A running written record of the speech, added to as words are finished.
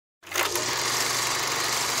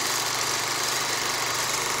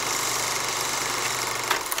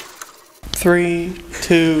3,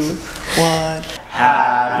 2, 1.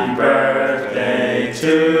 Happy birthday to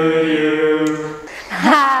you.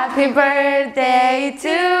 Happy birthday to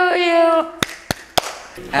you.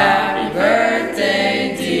 Happy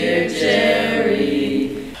birthday, dear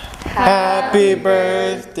Jerry. Happy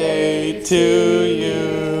birthday to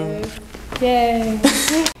you. Yay.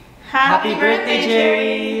 Happy birthday,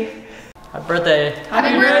 Jerry. Happy birthday.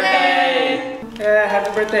 Happy birthday. Yeah,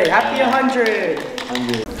 happy birthday. Happy 100.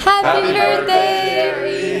 Happy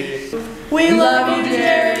birthday. We love you,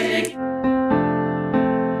 Jerry.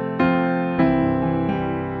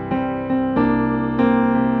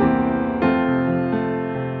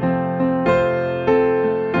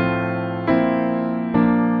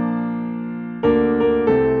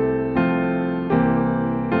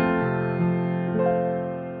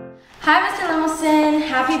 Hi, Mr. Lemelson.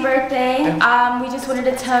 Happy birthday. We just wanted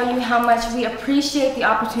to tell you how much we appreciate the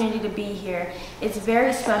opportunity to be here. It's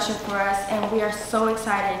very special for us, and we are so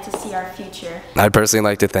excited to see our future. I'd personally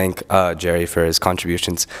like to thank Jerry for his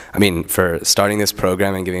contributions. For starting this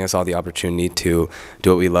program and giving us all the opportunity to do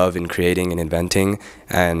what we love in creating and inventing,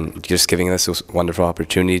 and just giving us this wonderful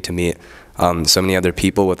opportunity to meet so many other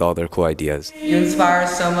people with all their cool ideas. You inspire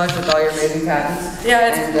us so much with all your amazing patents.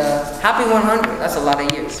 Yeah, and happy 100. That's a lot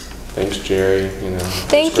of years. Thanks, Jerry.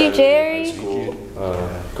 Thank you, Jerry. School,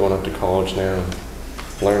 going up to college now,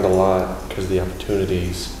 learned a lot because of the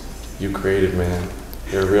opportunities you created, man.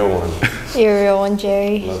 You're a real one. You're a real one,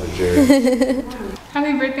 Jerry. Love it, Jerry.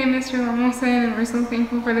 Happy birthday, Mr. Lemelson, and we're so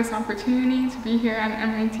thankful for this opportunity to be here at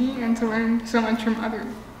MIT and to learn so much from other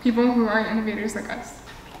people who are innovators like us.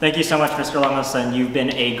 Thank you so much, Mr. Lemelson. You've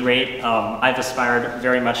been a great, I've aspired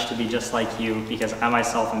very much to be just like you because I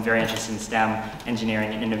myself am very interested in STEM,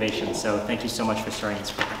 engineering, and innovation, so thank you so much for starting this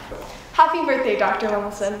program. Happy birthday, Dr.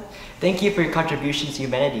 Lemelson. Thank you for your contributions to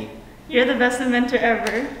humanity. You're the best inventor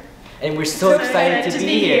ever. And we're so excited to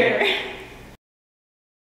be here.